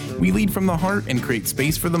 We lead from the heart and create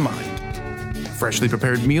space for the mind. Freshly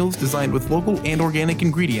prepared meals designed with local and organic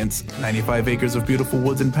ingredients, 95 acres of beautiful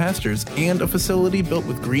woods and pastures, and a facility built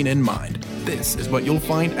with green in mind. This is what you'll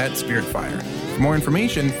find at Spirit Fire. For more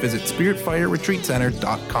information, visit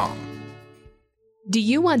spiritfireretreatcenter.com. Do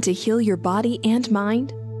you want to heal your body and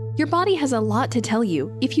mind? Your body has a lot to tell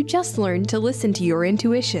you if you just learn to listen to your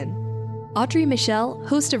intuition. Audrey Michelle,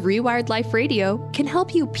 host of Rewired Life Radio, can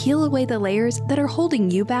help you peel away the layers that are holding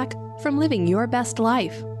you back from living your best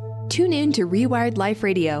life. Tune in to Rewired Life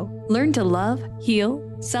Radio. Learn to love, heal,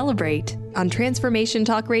 celebrate on Transformation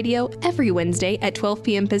Talk Radio every Wednesday at 12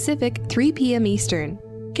 p.m. Pacific, 3 p.m. Eastern.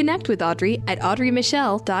 Connect with Audrey at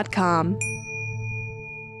audreymichelle.com.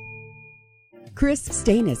 Chris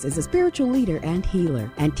Stanis is a spiritual leader and healer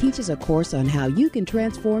and teaches a course on how you can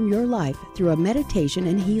transform your life through a meditation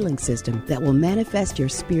and healing system that will manifest your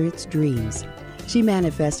spirit's dreams. She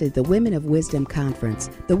manifested the Women of Wisdom Conference,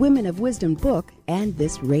 the Women of Wisdom book, and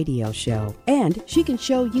this radio show. And she can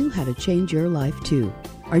show you how to change your life too.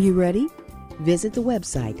 Are you ready? Visit the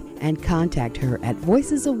website and contact her at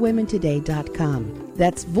voicesofwomentoday.com.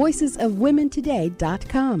 That's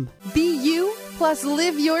voicesofwomentoday.com. Be you plus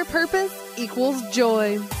live your purpose equals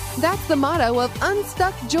joy. That's the motto of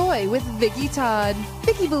Unstuck Joy with Vicki Todd.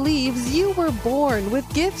 Vicki believes you were born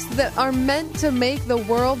with gifts that are meant to make the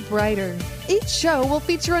world brighter. Each show will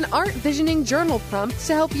feature an art visioning journal prompt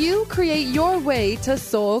to help you create your way to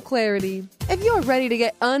soul clarity. If you're ready to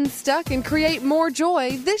get unstuck and create more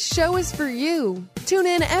joy, this show is for you. Tune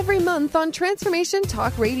in every month on Transformation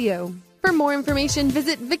Talk Radio. For more information,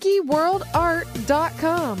 visit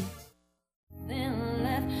VickiWorldArt.com. Then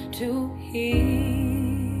left to hear.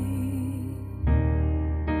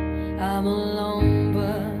 I'm alone,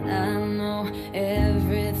 but I know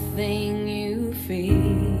everything you feel.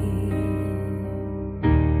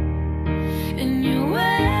 And you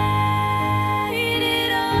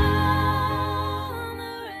waited on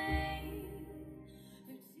the rain.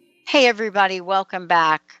 Hey, everybody, welcome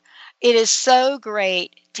back. It is so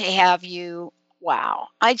great to have you. Wow.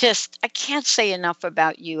 I can't say enough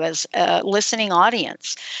about you as a listening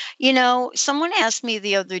audience. You know, someone asked me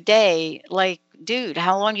the other day, like, dude,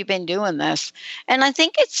 how long you been doing this? And I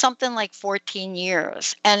think it's something like 14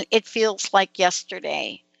 years. And it feels like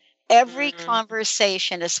yesterday. Every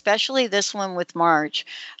conversation, especially this one with Marge,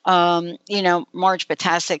 Marge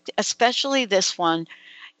Ptaszek, especially this one,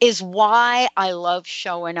 is why I love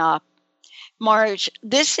showing up. Marge,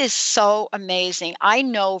 this is so amazing. I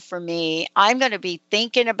know for me, I'm going to be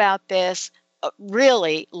thinking about this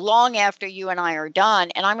really long after you and I are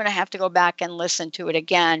done, and I'm going to have to go back and listen to it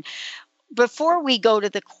again. Before we go to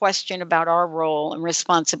the question about our role and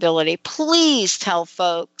responsibility, please tell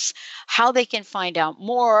folks how they can find out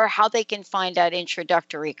more, how they can find out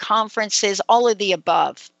introductory conferences, all of the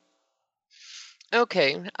above.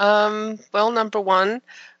 Okay. Well, number one,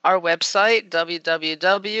 our website,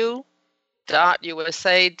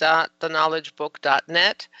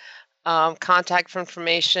 www.usa.theknowledgebook.net. Contact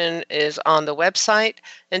information is on the website.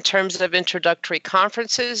 In terms of introductory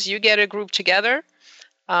conferences, you get a group together.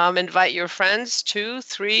 Invite your friends, 2,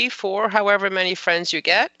 3, 4, however many friends you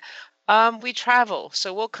get. We travel,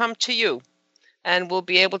 so we'll come to you, and we'll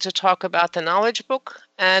be able to talk about the knowledge book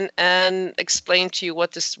and explain to you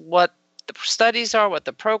what the studies are, what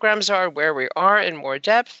the programs are, where we are in more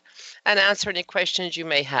depth, and answer any questions you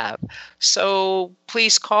may have. So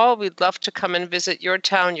please call. We'd love to come and visit your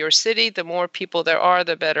town, your city. The more people there are,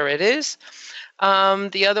 the better it is.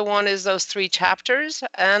 The other one is those 3 chapters,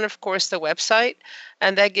 and of course the website,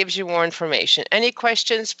 and that gives you more information. Any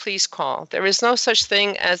questions, please call. There is no such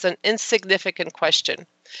thing as an insignificant question.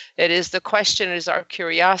 It is the question is our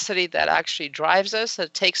curiosity that actually drives us,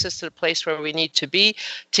 that takes us to the place where we need to be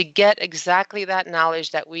to get exactly that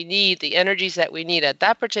knowledge that we need, the energies that we need at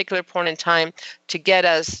that particular point in time to get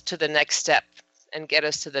us to the next step and get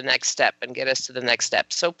us to the next step and get us to the next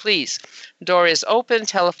step. So please, door is open,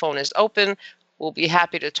 telephone is open. We'll be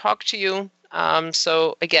happy to talk to you.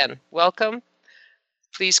 So again, welcome.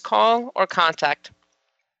 Please call or contact.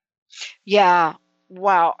 Yeah.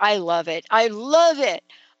 Wow. I love it. I love it.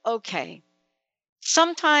 Okay.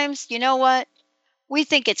 Sometimes, you know what? We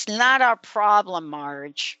think it's not our problem,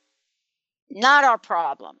 Marge. Not our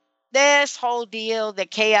problem. this whole deal, the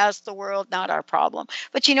chaos, the world, not our problem.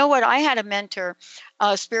 But you know what? I had a mentor,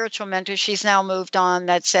 a spiritual mentor. She's now moved on,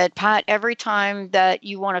 that said, Pat, every time that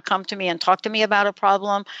you want to come to me and talk to me about a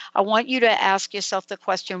problem, I want you to ask yourself the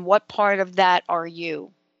question, what part of that are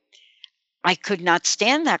you? I could not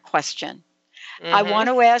stand that question. I want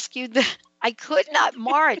to ask you I could not,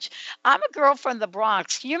 Marge. I'm a girl from the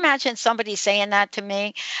Bronx. Can you imagine somebody saying that to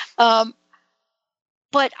me?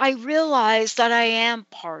 But I realize that I am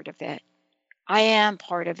part of it. I am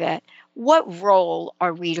part of it. What role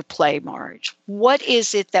are we to play, Marge? What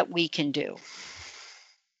is it that we can do?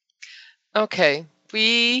 Okay.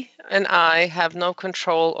 We and I have no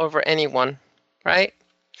control over anyone, right?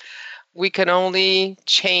 We can only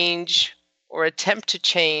change or attempt to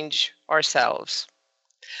change ourselves.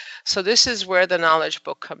 So this is where the knowledge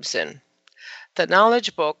book comes in. The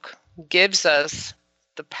knowledge book gives us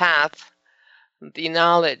the path, the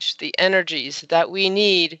knowledge, the energies that we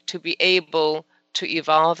need to be able to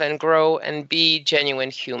evolve and grow and be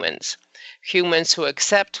genuine humans. Humans who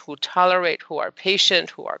accept, who tolerate, who are patient,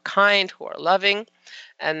 who are kind, who are loving,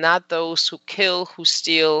 and not those who kill, who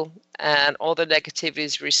steal, and all the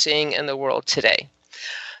negativities we're seeing in the world today.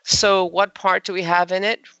 So what part do we have in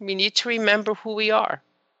it? We need to remember who we are.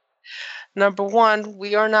 Number one,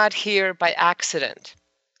 we are not here by accident.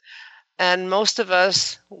 And most of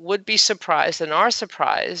us would be surprised and are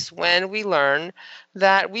surprised when we learn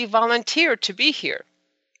that we volunteered to be here.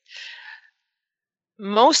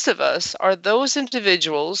 Most of us are those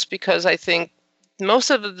individuals, because I think most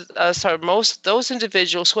of us are those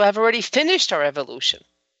individuals who have already finished our evolution.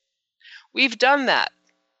 We've done that.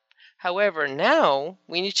 However, now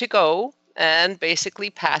we need to go and basically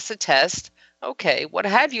pass a test. Okay, what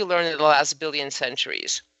have you learned in the last billion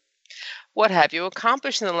centuries? What have you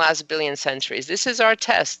accomplished in the last billion centuries? This is our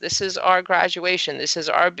test. This is our graduation. This is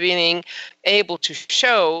our being able to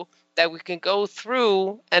show that we can go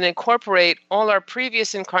through and incorporate all our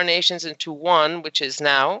previous incarnations into one, which is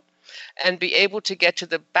now, and be able to get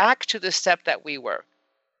back to the step that we were.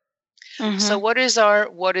 So what is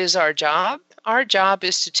our job? Our job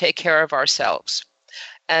is to take care of ourselves.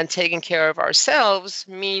 And taking care of ourselves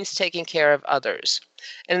means taking care of others.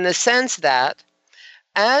 In the sense that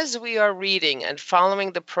as we are reading and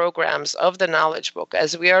following the programs of the knowledge book,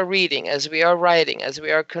 as we are reading, as we are writing, as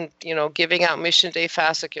we are giving out Mission Day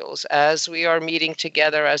fascicles, as we are meeting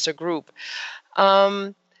together as a group,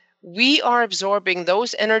 we are absorbing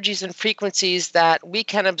those energies and frequencies that we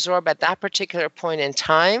can absorb at that particular point in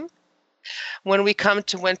time. When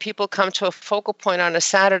people come to a focal point on a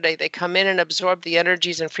Saturday, they come in and absorb the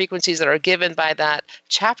energies and frequencies that are given by that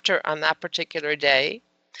chapter on that particular day.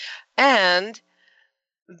 And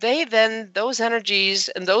those energies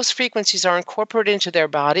and those frequencies are incorporated into their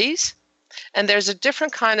bodies. And there's a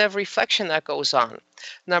different kind of reflection that goes on.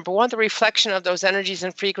 Number one, the reflection of those energies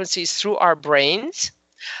and frequencies through our brains.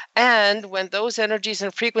 And when those energies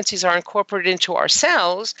and frequencies are incorporated into our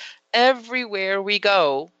cells, everywhere we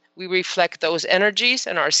go, we reflect those energies,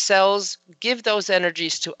 and our cells give those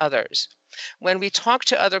energies to others. When we talk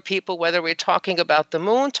to other people, whether we're talking about the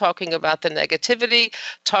moon, talking about the negativity,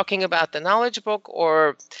 talking about the knowledge book,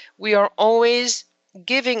 or we are always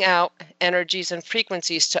giving out energies and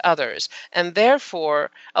frequencies to others, and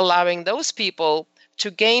therefore allowing those people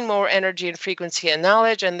to gain more energy and frequency and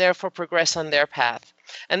knowledge, and therefore progress on their path.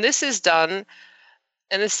 And this is done,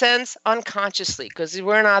 in a sense, unconsciously, because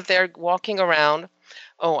we're not there walking around,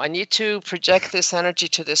 oh, I need to project this energy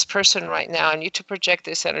to this person right now. I need to project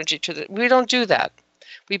this energy to we don't do that.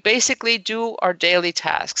 We basically do our daily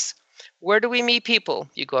tasks. Where do we meet people?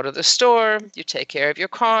 You go to the store, you take care of your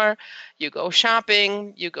car, you go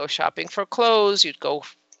shopping for clothes, you go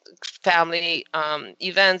family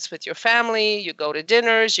events with your family, you go to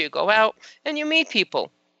dinners, you go out, and you meet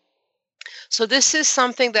people. So this is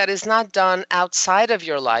something that is not done outside of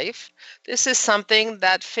your life. This is something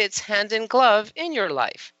that fits hand in glove in your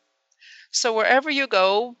life. So wherever you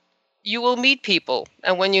go, you will meet people.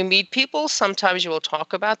 And when you meet people, sometimes you will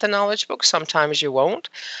talk about the knowledge book, sometimes you won't.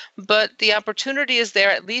 But the opportunity is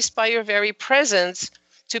there, at least by your very presence,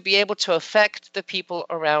 to be able to affect the people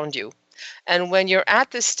around you. And when you're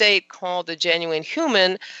at the state called the genuine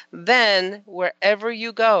human, then wherever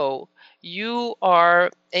you go, you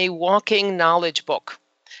are a walking knowledge book.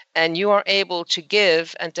 And you are able to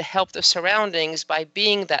give and to help the surroundings by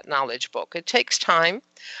being that knowledge book. It takes time,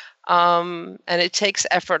 and it takes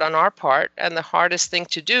effort on our part. And the hardest thing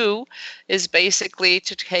to do is basically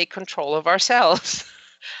to take control of ourselves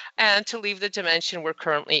and to leave the dimension we're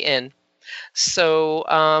currently in. So,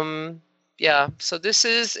 Yeah. So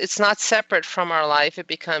it's not separate from our life.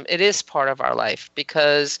 It is part of our life,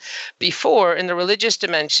 because before, in the religious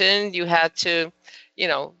dimension, you had to,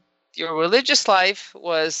 your religious life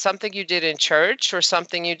was something you did in church or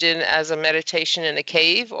something you did as a meditation in a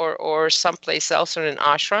cave or someplace else in an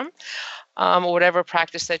ashram, or whatever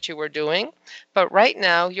practice that you were doing. But right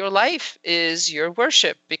now, your life is your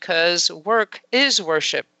worship, because work is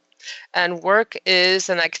worship. And work is,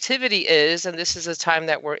 and activity is, and this is the time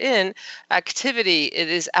that we're in, activity, it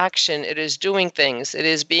is action, it is doing things, it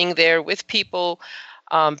is being there with people,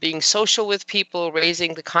 being social with people,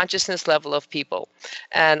 raising the consciousness level of people.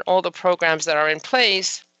 And all the programs that are in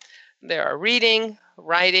place, there are reading,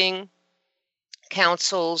 writing,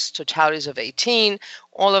 councils, totalities of 18.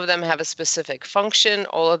 All of them have a specific function.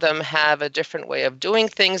 All of them have a different way of doing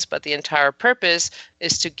things, but the entire purpose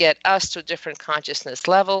is to get us to a different consciousness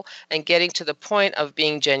level and getting to the point of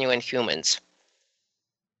being genuine humans.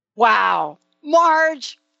 Wow.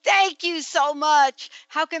 Marge, thank you so much.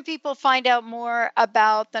 How can people find out more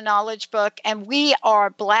about the Knowledge Book? And we are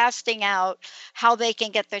blasting out how they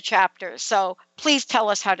can get the chapters. So please tell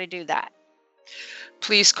us how to do that.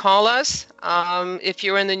 Please call us. If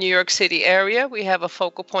you're in the New York City area, we have a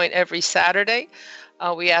focal point every Saturday.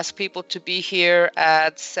 We ask people to be here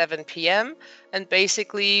at 7 p.m. And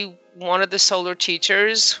basically, one of the solar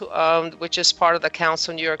teachers, which is part of the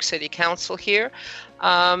council, New York City Council here,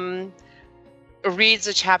 reads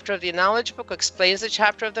a chapter of the Knowledge Book, explains the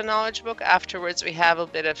chapter of the Knowledge Book. Afterwards, we have a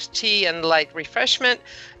bit of tea and light refreshment,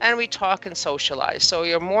 and we talk and socialize. So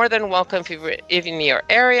you're more than welcome if you're in your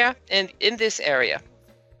area and in this area.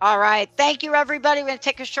 All right. Thank you, everybody. We're going to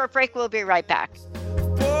take a short break. We'll be right back.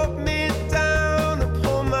 Put me down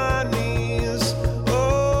upon my knees.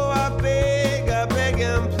 Oh, I beg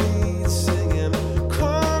and plead, singing,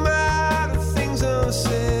 come out of things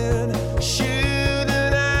unsaid. Shouldn't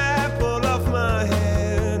I pull off my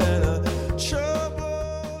head and a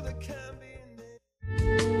trouble that can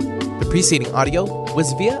be. The preceding audio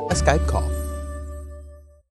was via a Skype call.